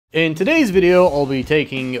In today's video, I'll be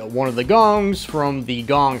taking one of the gongs from the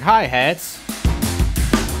Gong hi-hats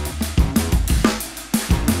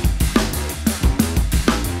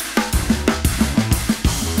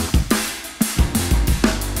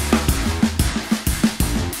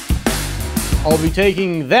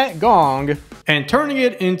and turning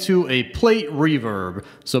it into a plate reverb.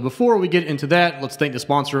 So before we get into that, let's thank the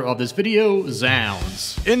sponsor of this video,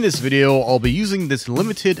 zZounds. In this video, I'll be using this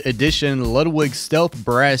limited edition Ludwig stealth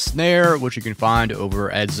brass snare, which you can find over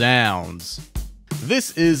at zZounds.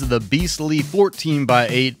 This is the beastly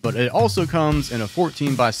 14x8, but it also comes in a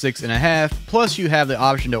 14x6.5, plus you have the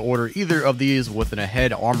option to order either of these with a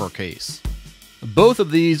head armor case. Both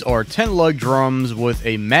of these are 10-lug drums with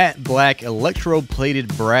a matte black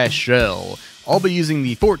electroplated brass shell. I'll be using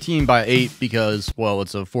the 14x8 because, well,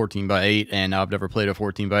 it's a 14x8 and I've never played a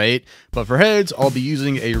 14x8. But for heads, I'll be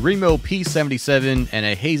using a Remo P77 and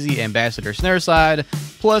a Hazy Ambassador snare side.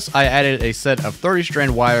 Plus, I added a set of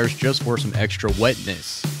 30-strand wires just for some extra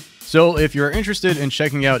wetness. So if you're interested in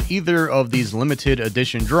checking out either of these limited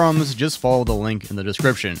edition drums, just follow the link in the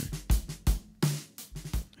description.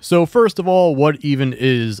 So first of all, what even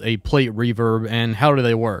is a plate reverb and how do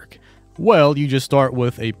they work? Well, you just start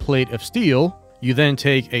with a plate of steel. You then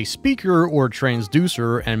take a speaker or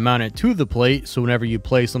transducer and mount it to the plate, so whenever you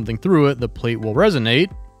play something through it, the plate will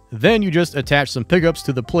resonate. Then you just attach some pickups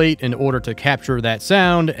to the plate in order to capture that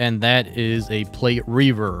sound, and that is a plate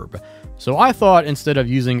reverb. So I thought instead of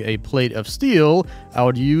using a plate of steel, I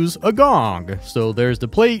would use a gong. So there's the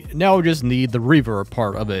plate, now we just need the reverb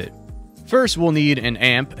part of it. First, we'll need an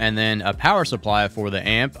amp and then a power supply for the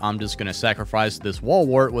amp. I'm just going to sacrifice this wall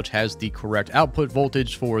wart, which has the correct output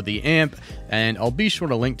voltage for the amp, and I'll be sure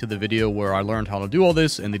to link to the video where I learned how to do all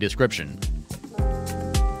this in the description.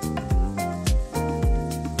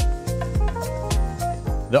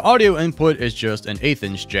 The audio input is just an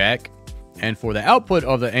 1/8" jack. And for the output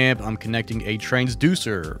of the amp, I'm connecting a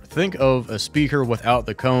transducer. Think of a speaker without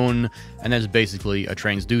the cone, and that's basically a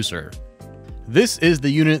transducer. This is the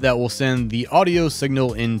unit that will send the audio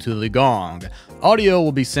signal into the gong. Audio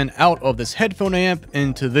will be sent out of this headphone amp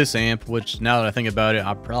into this amp, which now that I think about it,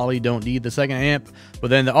 I probably don't need the second amp, but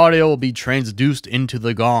then the audio will be transduced into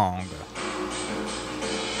the gong.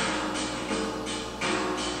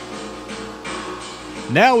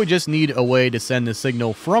 Now we just need a way to send the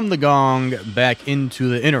signal from the gong back into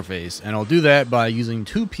the interface, and I'll do that by using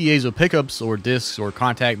two piezo pickups or discs or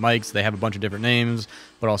contact mics. They have a bunch of different names,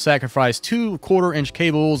 but I'll sacrifice two 1/4"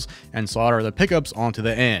 cables and solder the pickups onto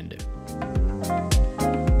the end.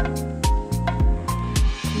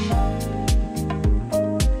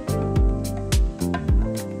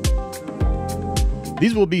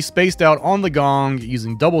 These will be spaced out on the gong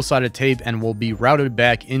using double-sided tape and will be routed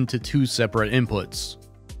back into two separate inputs.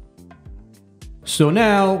 So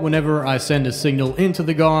now, whenever I send a signal into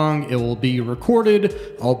the gong, it will be recorded.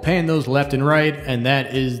 I'll pan those left and right, and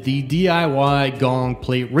that is the DIY gong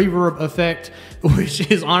plate reverb effect,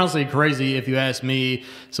 which is honestly crazy if you ask me.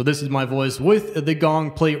 So this is my voice with the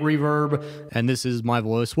gong plate reverb, and this is my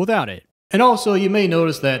voice without it. And also, you may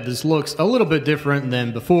notice that this looks a little bit different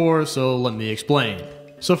than before, so let me explain.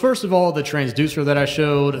 So first of all, the transducer that I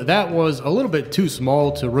showed, that was a little bit too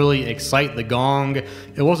small to really excite the gong.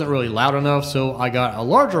 It wasn't really loud enough, so I got a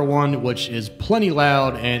larger one, which is plenty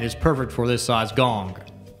loud and is perfect for this size gong.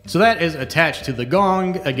 So that is attached to the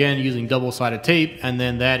gong, again using double-sided tape, and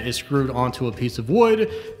then that is screwed onto a piece of wood,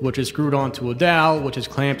 which is screwed onto a dowel, which is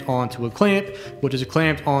clamped onto a clamp, which is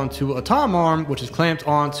clamped onto a tom arm, which is clamped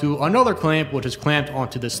onto another clamp, which is clamped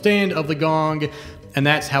onto the stand of the gong, and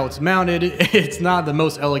that's how it's mounted. It's not the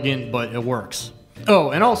most elegant, but it works.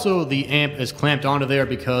 Oh, and also the amp is clamped onto there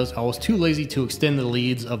because I was too lazy to extend the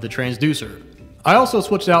leads of the transducer. I also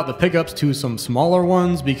switched out the pickups to some smaller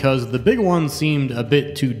ones because the big ones seemed a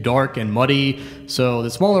bit too dark and muddy, so the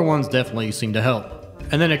smaller ones definitely seemed to help.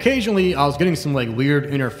 And then occasionally I was getting some like weird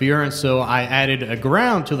interference, so I added a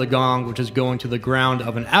ground to the gong, which is going to the ground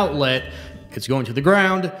of an outlet. It's going to the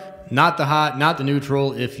ground, not the hot, not the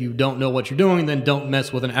neutral. If you don't know what you're doing, then don't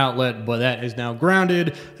mess with an outlet, but that is now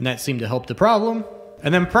grounded, and that seemed to help the problem.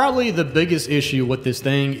 And then probably the biggest issue with this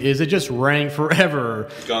thing is it just rang forever.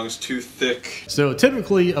 The gong's too thick. So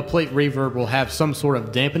typically a plate reverb will have some sort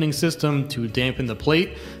of dampening system to dampen the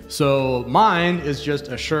plate. So mine is just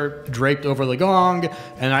a shirt draped over the gong,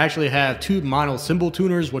 and I actually have two mono cymbal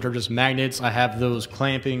tuners, which are just magnets. I have those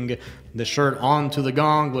clamping the shirt onto the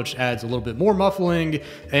gong, which adds a little bit more muffling.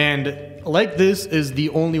 And like this is the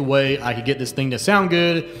only way I could get this thing to sound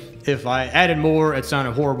good. If I added more, it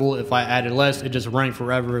sounded horrible. If I added less, it just rang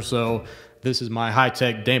forever. So this is my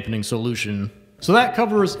high-tech dampening solution. So that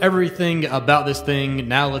covers everything about this thing.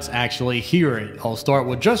 Now let's actually hear it. I'll start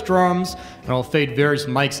with just drums, and I'll fade various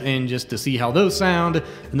mics in just to see how those sound.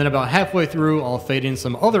 And then about halfway through, I'll fade in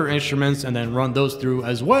some other instruments and then run those through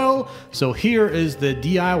as well. So here is the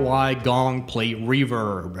DIY Gong Plate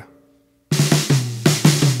Reverb.